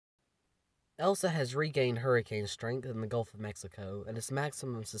Elsa has regained hurricane strength in the Gulf of Mexico, and its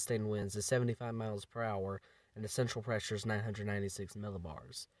maximum sustained winds is 75 miles per hour, and its central pressure is 996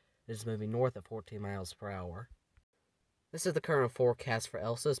 millibars. It is moving north at 14 miles per hour. This is the current forecast for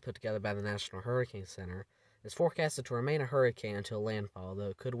Elsa, as put together by the National Hurricane Center. It's forecasted to remain a hurricane until landfall, though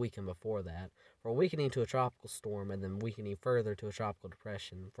it could weaken before that, for weakening to a tropical storm and then weakening further to a tropical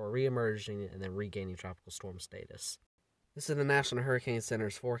depression, for re-emerging and then regaining tropical storm status. This is the National Hurricane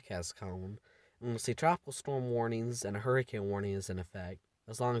Center's forecast column, and we'll see tropical storm warnings and a hurricane warning is in effect,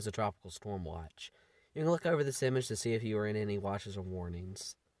 as long as a tropical storm watch. You can look over this image to see if you are in any watches or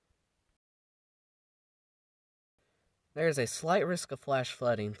warnings. There is a slight risk of flash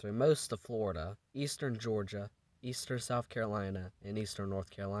flooding through most of Florida, eastern Georgia, eastern South Carolina, and eastern North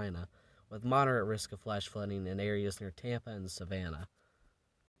Carolina, with moderate risk of flash flooding in areas near Tampa and Savannah.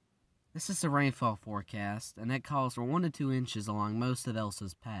 This is the rainfall forecast, and it calls for 1 to 2 inches along most of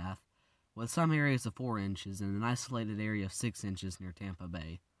Elsa's path, with some areas of 4 inches and an isolated area of 6 inches near Tampa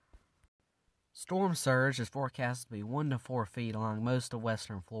Bay. Storm surge is forecast to be 1 to 4 feet along most of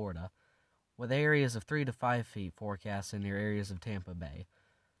western Florida, with areas of 3 to 5 feet forecasted near areas of Tampa Bay.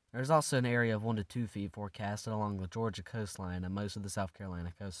 There is also an area of 1 to 2 feet forecasted along the Georgia coastline and most of the South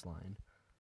Carolina coastline.